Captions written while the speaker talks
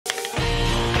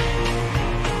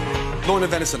Loin of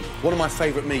venison, one of my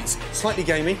favourite meats. Slightly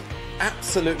gamey,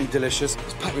 absolutely delicious.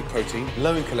 It's packed with protein,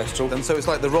 low in cholesterol, and so it's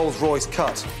like the Rolls-Royce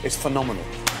cut. It's phenomenal.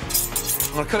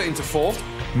 I'm going to cut it into 4.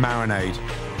 Marinade,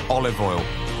 olive oil,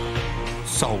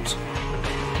 salt,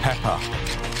 pepper.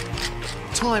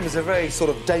 Thyme is a very sort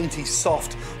of dainty,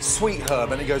 soft, sweet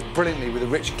herb, and it goes brilliantly with the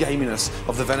rich gaminess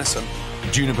of the venison.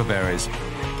 Juniper berries.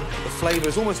 The flavour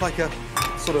is almost like a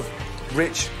sort of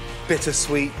rich,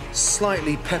 bittersweet,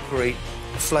 slightly peppery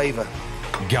flavour.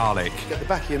 Garlic. Get the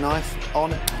back of your knife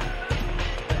on.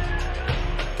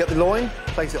 Get the loin,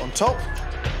 place it on top.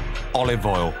 Olive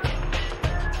oil.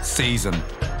 Season.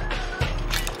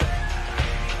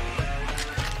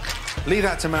 Leave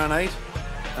that to marinade,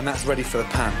 and that's ready for the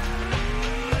pan.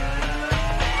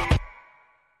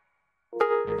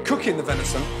 Cooking the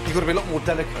venison, you've got to be a lot more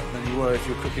delicate than you were if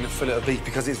you were cooking a fillet of beef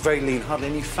because it's very lean, hardly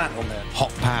any fat on there.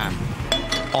 Hot pan.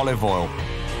 Olive oil.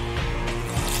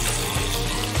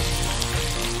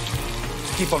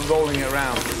 Just keep on rolling it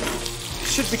around. It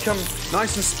should become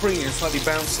nice and springy and slightly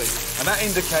bouncy, and that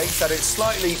indicates that it's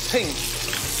slightly pink,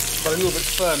 but a little bit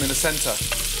firm in the centre.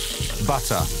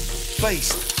 Butter.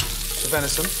 Baste the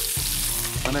venison,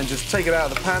 and then just take it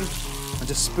out of the pan and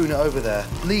just spoon it over there.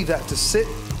 Leave that to sit.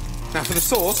 Now for the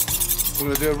sauce, we're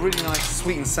going to do a really nice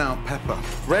sweet and sour pepper.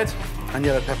 Red and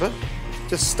yellow pepper.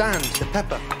 Just stand the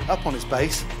pepper up on its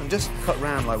base and just cut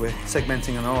round like we're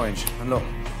segmenting an orange. And look,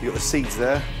 you've got the seeds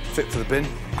there, fit for the bin.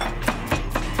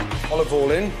 Olive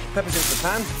oil in, peppers into the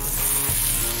pan,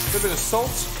 a little bit of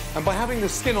salt, and by having the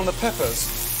skin on the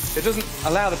peppers, it doesn't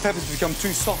allow the peppers to become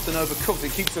too soft and overcooked.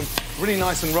 It keeps them really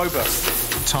nice and robust.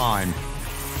 Thyme.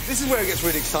 This is where it gets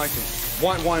really exciting.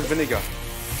 White wine vinegar.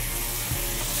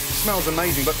 Smells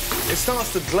amazing, but it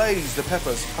starts to glaze the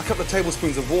peppers. A couple of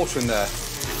tablespoons of water in there.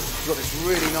 You've got this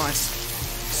really nice,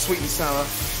 sweet and sour,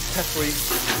 peppery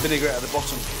vinaigrette at the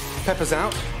bottom. Peppers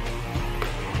out.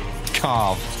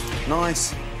 Carved.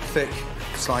 Nice, thick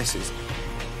slices.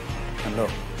 And look,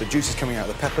 the juice is coming out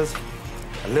of the peppers.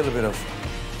 A little bit of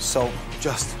salt,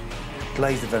 just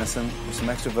glaze the venison with some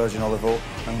extra virgin olive oil.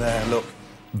 And there, look.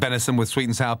 Venison with sweet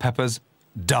and sour peppers.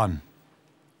 Done.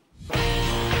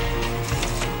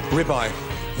 Ribeye.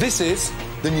 This is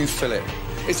the new fillet.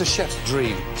 It's a chef's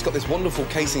dream. It's got this wonderful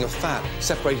casing of fat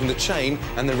separating the chain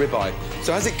and the ribeye.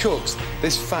 So as it cooks,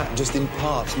 this fat just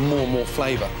imparts more and more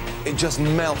flavour. It just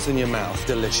melts in your mouth.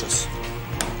 Delicious.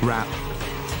 Wrap.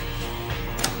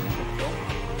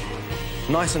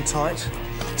 Nice and tight.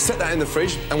 Set that in the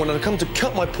fridge, and when I come to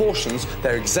cut my portions,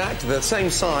 they're exact, they're the same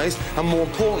size, and more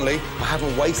importantly, I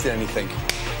haven't wasted anything.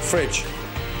 Fridge.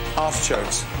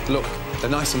 Artichokes. Look. They're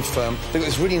nice and firm. They've got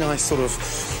this really nice sort of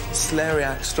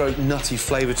celeriac stroke nutty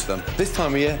flavour to them. This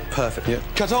time of year, perfect. Yeah.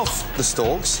 Cut off the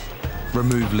stalks.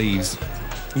 Remove leaves.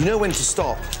 You know when to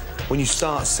stop, when you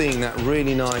start seeing that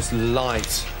really nice,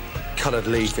 light, coloured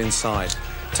leaf inside.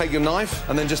 Take your knife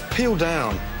and then just peel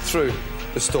down through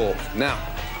the stalk. Now,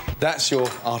 that's your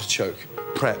artichoke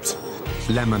prepped.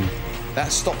 Lemon.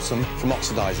 That stops them from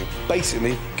oxidising,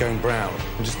 basically going brown.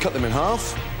 And just cut them in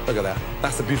half. Look at that.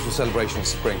 That's the beautiful celebration of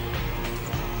spring.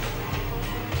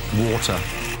 Water.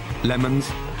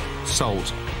 Lemons. Salt.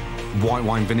 White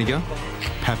wine vinegar.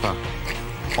 Pepper.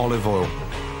 Olive oil.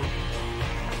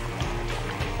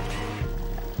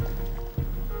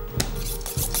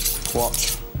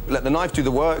 Watch. Let the knife do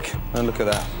the work, and look at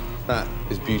that. That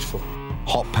is beautiful.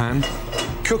 Hot pan.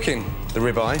 Cooking the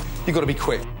ribeye, you've got to be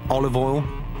quick. Olive oil.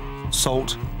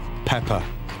 Salt. Pepper.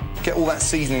 Get all that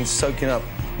seasoning soaking up.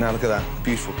 Now look at that.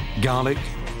 Beautiful. Garlic.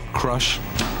 Crush.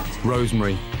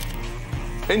 Rosemary.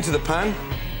 Into the pan.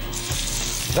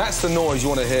 That's the noise you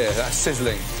want to hear, that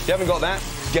sizzling. If you haven't got that,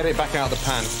 get it back out of the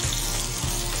pan.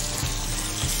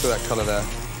 Look at that colour there.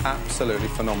 Absolutely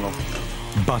phenomenal.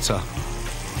 Butter.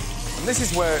 And this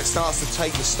is where it starts to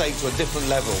take the steak to a different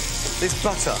level. This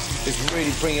butter is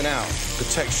really bringing out the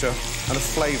texture and the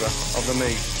flavour of the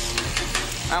meat.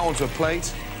 Out onto a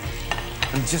plate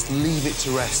and just leave it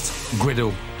to rest.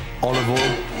 Griddle. Olive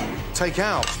oil. Take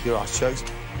out your artichokes.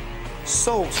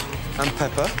 Salt and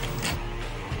pepper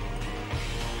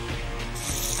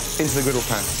into the griddle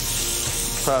pan.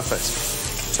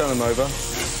 Perfect. Turn them over.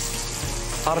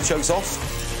 Artichokes off.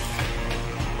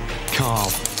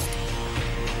 Carve.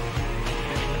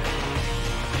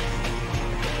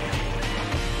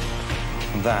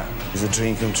 And that is a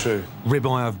dream come true.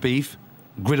 Ribeye of beef,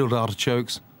 griddled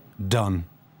artichokes, done.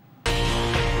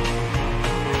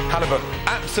 Halibut,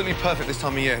 absolutely perfect this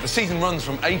time of year. The season runs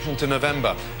from April to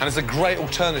November, and it's a great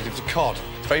alternative to cod.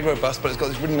 It's very robust, but it's got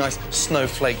this really nice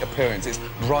snowflake appearance. It's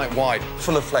bright white,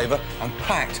 full of flavour, and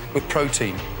packed with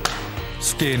protein.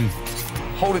 Skin.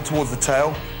 Hold it towards the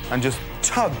tail, and just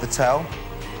tug the tail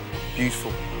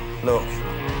Beautiful. Look.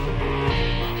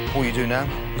 All you do now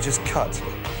is just cut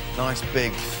nice,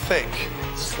 big, thick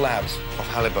slabs of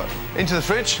halibut into the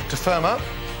fridge to firm up.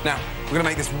 Now, we're going to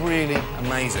make this really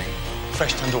amazing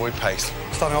fresh tandoori paste.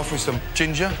 Starting off with some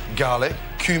ginger, garlic,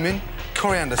 cumin,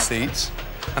 coriander seeds,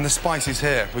 and the spices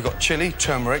here. We've got chili,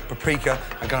 turmeric, paprika,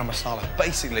 and garam masala.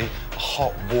 Basically, a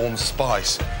hot, warm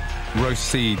spice. Roast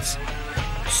seeds,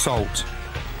 salt.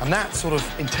 And that sort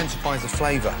of intensifies the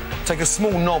flavour. Take a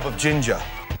small knob of ginger,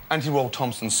 anti-Roll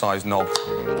Thompson-sized knob.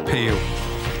 Peel.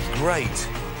 Grate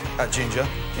that ginger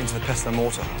into the pestle and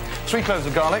mortar. 3 cloves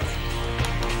of garlic.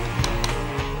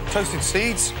 Toasted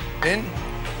seeds in.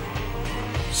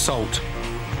 Salt,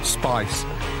 spice,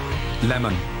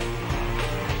 lemon.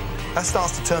 That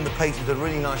starts to turn the paste with a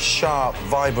really nice, sharp,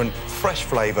 vibrant, fresh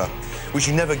flavour, which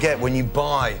you never get when you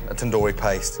buy a tandoori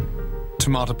paste.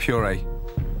 Tomato puree.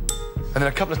 And then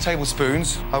a couple of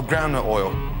tablespoons of groundnut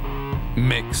oil.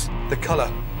 Mix. The colour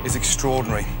is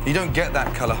extraordinary. You don't get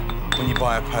that colour when you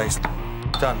buy a paste.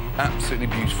 Done. Absolutely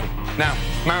beautiful. Now,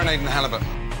 marinating the halibut.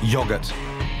 Yogurt,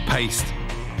 paste,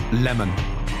 lemon,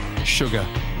 sugar.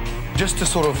 Just to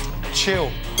sort of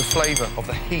chill the flavour of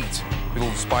the heat with all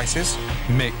the spices.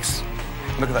 Mix.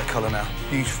 Look at that colour now.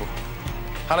 Beautiful.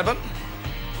 Halibut.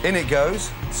 In it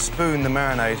goes. Spoon the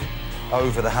marinade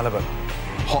over the halibut.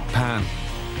 Hot pan,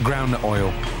 groundnut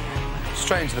oil.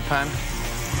 Straight into the pan.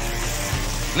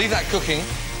 Leave that cooking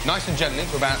nice and gently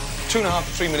for about 2.5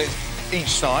 to 3 minutes each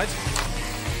side.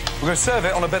 We're going to serve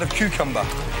it on a bed of cucumber.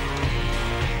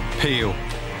 Peel.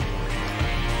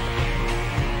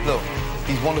 Look,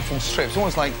 these wonderful strips,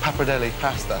 almost like pappardelle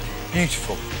pasta.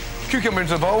 Beautiful. Cucumber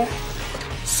into a bowl.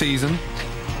 Season.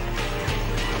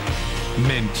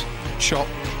 Mint, chop.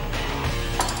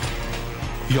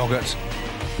 Yogurt,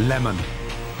 lemon.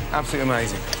 Absolutely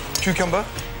amazing. Cucumber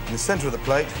in the centre of the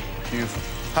plate. Beautiful.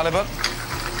 Halibut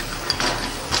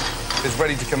is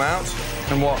ready to come out.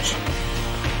 And watch.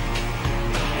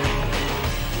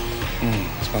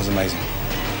 It smells amazing.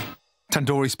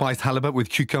 Tandoori spiced halibut with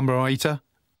cucumber raita.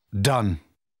 Done.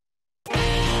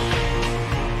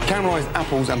 Caramelised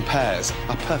apples and pears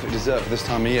are perfect dessert for this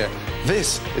time of year.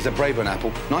 This is a Braeburn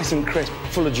apple, nice and crisp,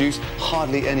 full of juice,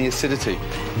 hardly any acidity.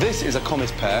 This is a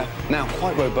Comis pear, now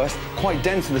quite robust, quite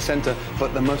dense in the centre,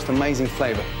 but the most amazing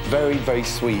flavour, very, very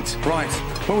sweet. Right,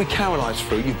 when we caramelise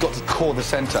fruit, you've got to core the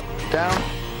centre. Down,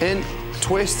 in,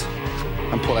 twist,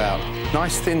 and pull out.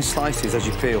 Nice thin slices as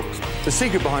you peel. The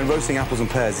secret behind roasting apples and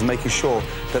pears is making sure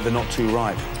that they're not too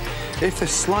ripe. If they're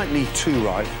slightly too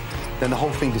ripe, then the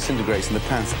whole thing disintegrates in the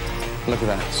pan. Look at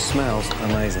that, it smells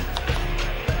amazing.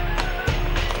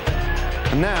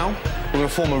 And now, we're going to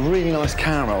form a really nice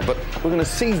caramel, but we're going to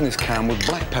season this caramel with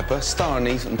black pepper, star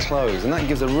anise and cloves, and that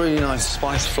gives a really nice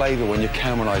spice flavour when you're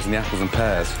caramelising the apples and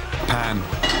pears. Pan,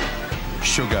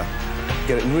 sugar.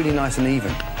 Get it really nice and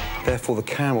even. Therefore, the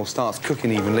caramel starts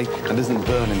cooking evenly and doesn't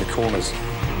burn in the corners.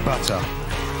 Butter.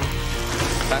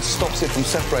 That stops it from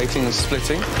separating and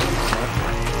splitting.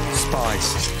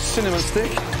 Spice. Cinnamon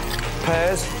stick,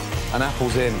 pears and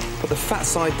apples in. Put the fat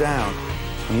side down.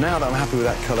 And now that I'm happy with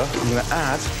that colour, I'm going to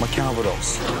add my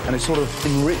calvados. And it sort of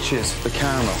enriches the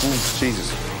caramel.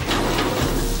 Jesus.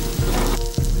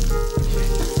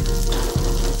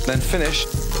 Then finish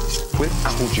with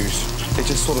apple juice. It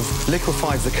just sort of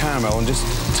liquefies the caramel and just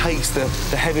takes the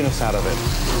heaviness out of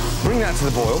it. Bring that to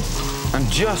the boil and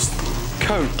just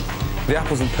coat the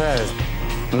apples and pears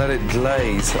and let it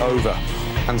glaze over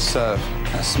and serve.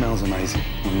 That smells amazing.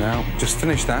 And now just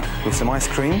finish that with some ice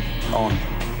cream on.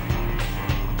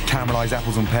 Caramelised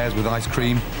apples and pears with ice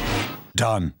cream.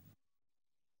 Done.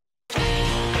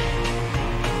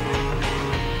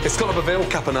 It's got a Baville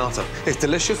caponata. It's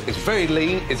delicious, it's very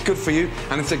lean, it's good for you,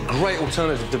 and it's a great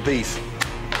alternative to beef.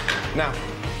 Now,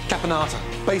 caponata.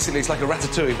 Basically, it's like a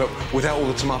ratatouille, but without all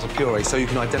the tomato puree, so you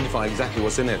can identify exactly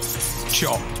what's in it.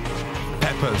 Chop.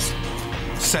 Peppers.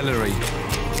 Celery.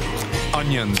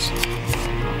 Onions.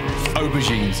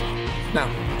 Aubergines. Now,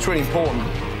 it's really important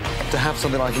to have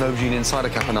something like an aubergine inside a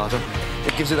caponata.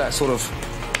 It gives it that sort of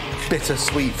bitter,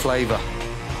 sweet flavour.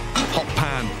 Hot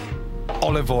pan.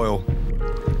 Olive oil.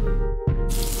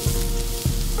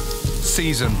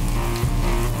 Season.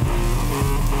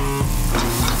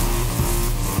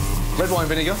 Red wine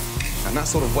vinegar, and that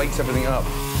sort of wakes everything up.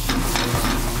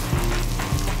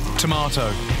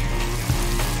 Tomato.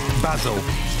 Basil.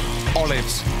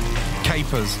 Olives.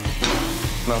 Capers.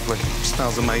 Lovely.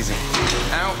 Smells amazing.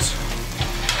 Out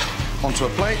onto a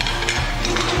plate,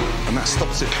 and that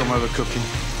stops it from overcooking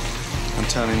and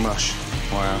turning mush.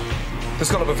 Wow.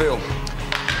 It's got a Baville.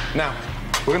 Now,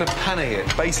 We're going to pane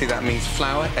it. Basically, that means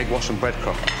flour, egg wash, and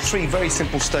breadcrumb. 3 very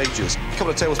simple stages. A couple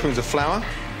of tablespoons of flour.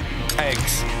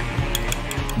 Eggs.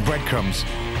 Breadcrumbs.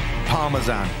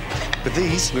 Parmesan. But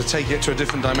these, we're going to take it to a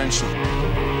different dimension.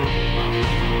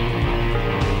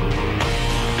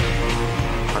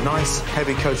 A nice,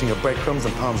 heavy coating of breadcrumbs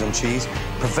and Parmesan cheese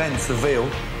prevents the veal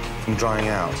from drying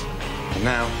out. And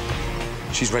now,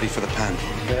 she's ready for the pan.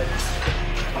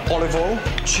 Olive oil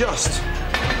just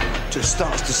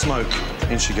starts to smoke.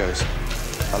 In she goes.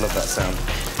 I love that sound.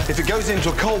 If it goes into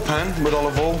a cold pan with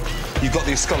olive oil, you've got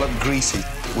the escallop greasy.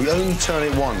 We only turn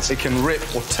it once. It can rip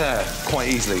or tear quite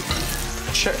easily.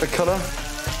 Check the colour.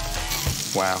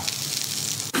 Wow.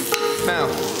 Now,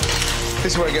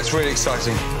 this is where it gets really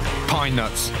exciting. Pine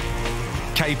nuts.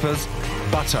 Capers.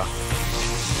 Butter.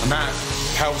 And that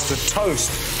helps to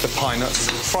toast the pine nuts,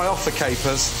 fry off the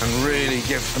capers, and really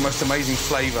give the most amazing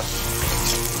flavour.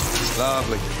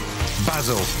 Lovely.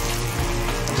 Basil.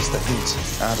 And just the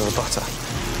heat out of the butter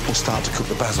will start to cook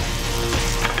the basil.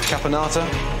 Caponata,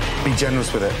 be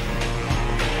generous with it.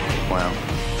 Wow.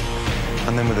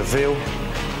 And then with the veal,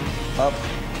 up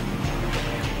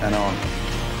and on.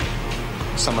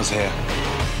 Summer's here.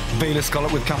 Veal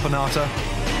escallop with caponata.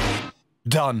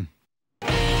 Done.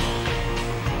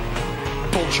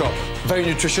 Pork chop, very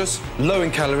nutritious, low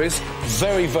in calories,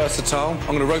 very versatile. I'm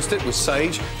going to roast it with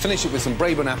sage, finish it with some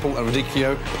Braeburn apple and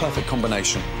radicchio. Perfect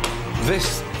combination.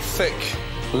 This thick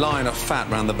line of fat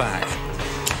around the back.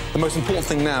 The most important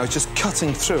thing now is just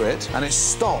cutting through it, and it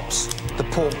stops the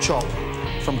pork chop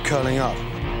from curling up.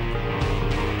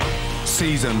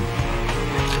 Season.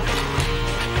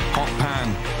 Hot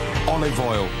pan. Olive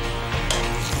oil.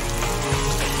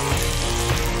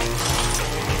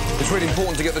 It's really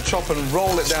important to get the chop and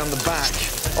roll it down the back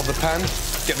of the pan.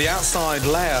 Get the outside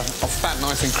layer of fat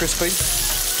nice and crispy.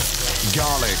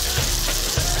 Garlic.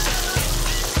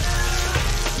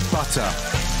 Butter.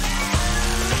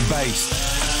 Baste.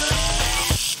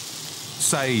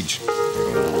 Sage.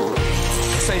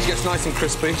 Sage gets nice and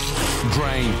crispy.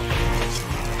 Drain.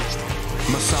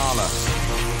 Masala.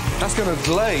 That's going to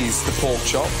glaze the pork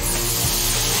chop.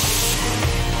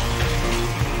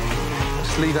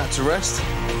 Just leave that to rest.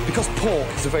 Because pork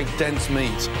is a very dense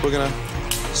meat, we're going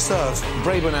to serve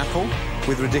Braeburn apple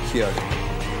with radicchio.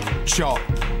 Chop.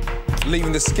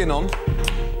 Leaving the skin on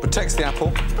protects the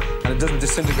apple, and it doesn't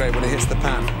disintegrate when it hits the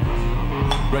pan.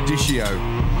 Radicchio.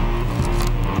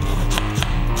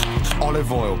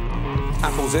 Olive oil.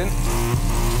 Apples in.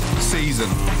 Season.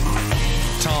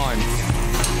 Thyme.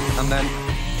 And then,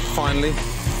 finally,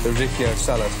 the radicchio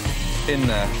salad in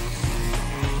there.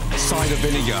 Cider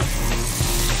vinegar.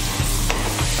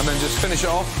 And then just finish it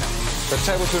off with a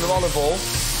tablespoon of olive oil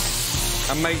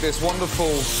and make this wonderful,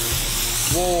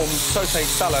 warm, sautéed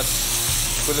salad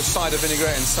with a cider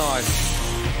vinaigrette inside.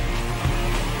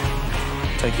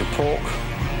 Take your pork,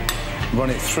 run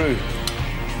it through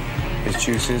its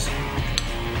juices,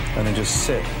 and then just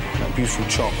sit that beautiful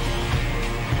chop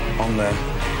on there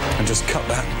and just cut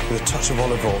that with a touch of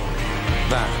olive oil.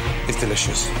 That is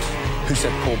delicious. Who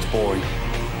said pork's boring?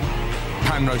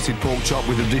 Pan-roasted pork chop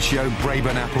with radicchio,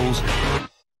 Braeburn apples.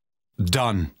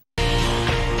 Done.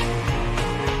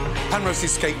 Pan-roasted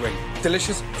skate ring.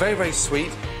 Delicious, very, very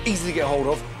sweet, easy to get hold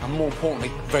of, and more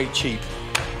importantly, very cheap.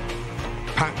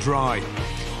 Pat dry.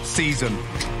 Season.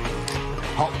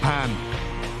 Hot pan.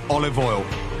 Olive oil.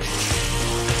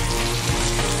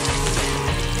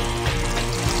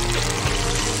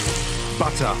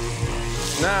 Butter.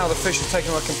 Now the fish has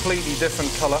taken a completely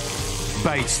different colour.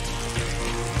 Baste.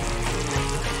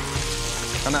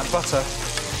 And that butter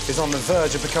is on the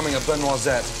verge of becoming a beurre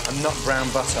noisette, a nut brown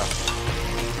butter.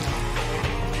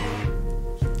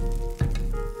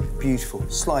 Beautiful.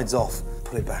 Slides off.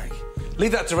 Put it back.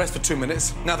 Leave that to rest for 2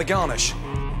 minutes. Now the garnish.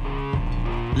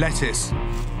 Lettuce.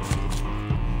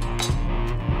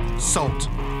 Salt.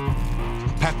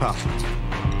 Pepper.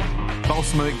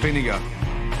 Balsamic vinegar.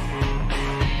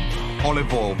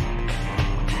 Olive oil.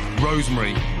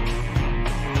 Rosemary.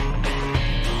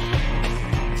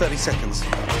 30 seconds.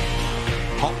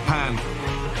 Hot pan.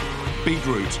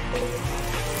 Beetroot.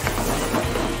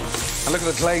 And look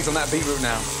at the glaze on that beetroot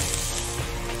now.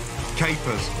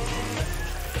 Capers.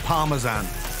 Parmesan.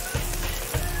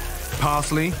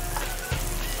 Parsley.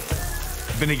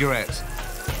 Vinaigrette.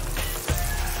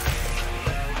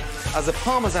 As the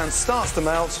parmesan starts to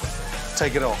melt,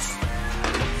 take it off.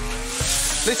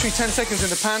 Literally 10 seconds in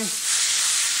the pan.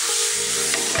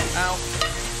 Out.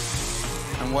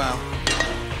 And wow,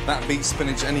 that beats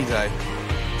spinach any day.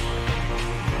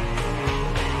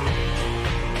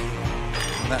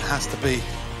 And that has to be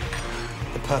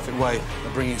the perfect way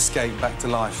of bringing skate back to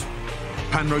life.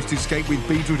 Pan-roasted skate with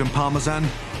beetroot and parmesan.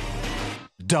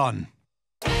 Done.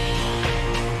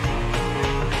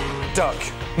 Duck,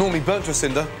 normally burnt to a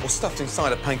cinder or stuffed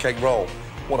inside a pancake roll.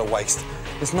 What a waste.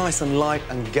 It's nice and light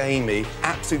and gamey,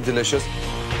 absolutely delicious.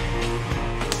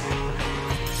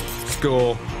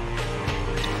 Score.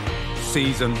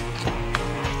 Season.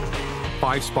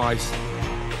 5 spice.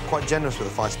 Quite generous with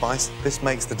the 5 spice. This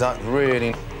makes the duck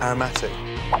really aromatic.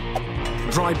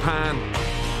 Dry pan.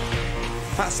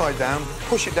 Fat side down,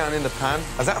 push it down in the pan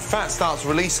as that fat starts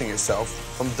releasing itself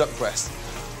from the duck breast.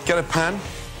 Get a pan,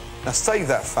 now save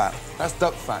that fat. That's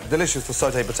duck fat, delicious for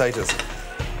sautéed potatoes.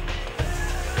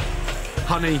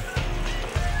 Honey.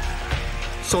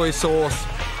 Soy sauce.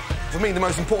 For me, the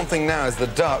most important thing now is the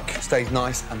duck stays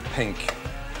nice and pink.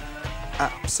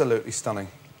 Absolutely stunning.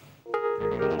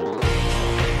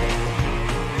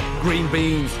 Green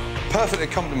beans. Perfect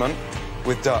accompaniment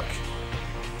with duck.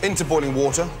 Into boiling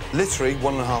water, literally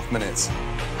 1.5 minutes.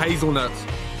 Hazelnuts.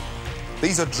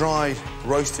 These are dried,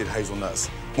 roasted hazelnuts.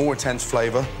 More intense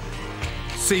flavour.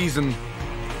 Season.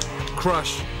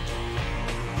 Crush.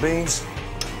 Beans,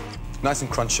 nice and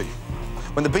crunchy.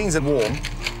 When the beans are warm,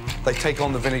 they take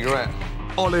on the vinaigrette.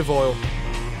 Olive oil.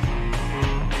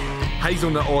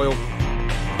 Hazelnut oil.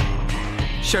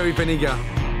 Sherry vinegar.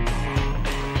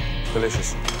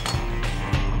 Delicious.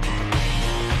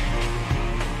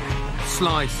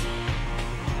 Slice.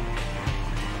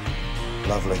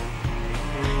 Lovely.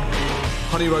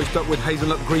 Honey roast duck with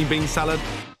hazelnut green bean salad.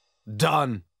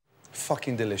 Done.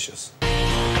 Fucking delicious.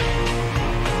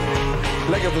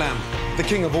 Leg of lamb, the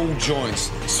king of all joints.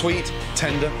 Sweet,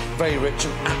 tender, very rich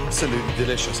and absolutely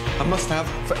delicious. A must-have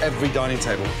for every dining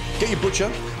table. Get your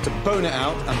butcher to bone it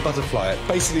out and butterfly it,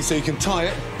 basically so you can tie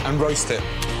it and roast it.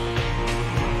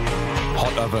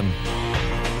 Hot oven.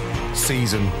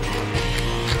 Season.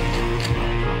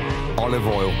 Olive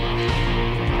oil.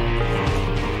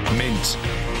 Mint.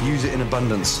 Use it in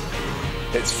abundance.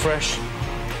 It's fresh,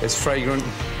 it's fragrant,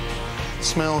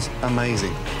 smells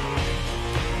amazing.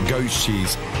 Goat's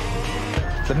cheese.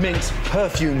 The mint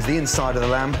perfumes the inside of the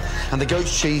lamb, and the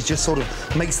goat's cheese just sort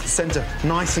of makes the centre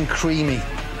nice and creamy.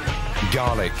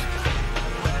 Garlic.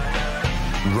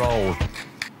 Roll.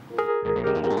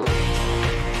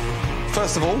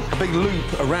 First of all, a big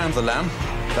loop around the lamb.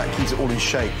 That keeps it all in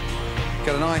shape.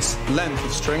 Get a nice length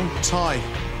of string, tie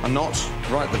a knot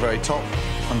right at the very top,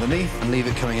 underneath, and leave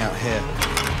it coming out here.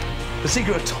 The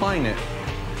secret of tying it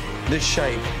this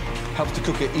shape helps to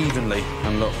cook it evenly,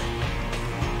 and look,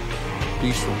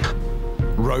 beautiful.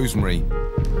 Rosemary.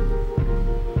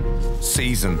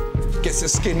 Season. Gets the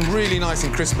skin really nice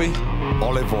and crispy.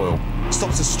 Olive oil.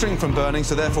 Stops the string from burning,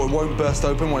 so therefore it won't burst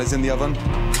open when it's in the oven.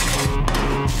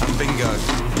 And bingo.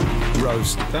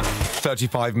 Roast.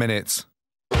 35 minutes.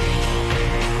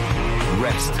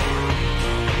 Rest.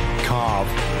 Carve.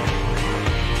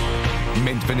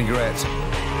 Mint vinaigrette.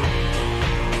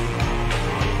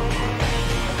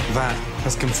 That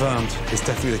has confirmed it's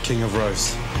definitely the king of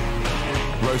roast.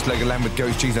 Roast leg of lamb with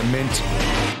goat's cheese and mint.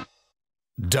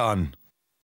 Done.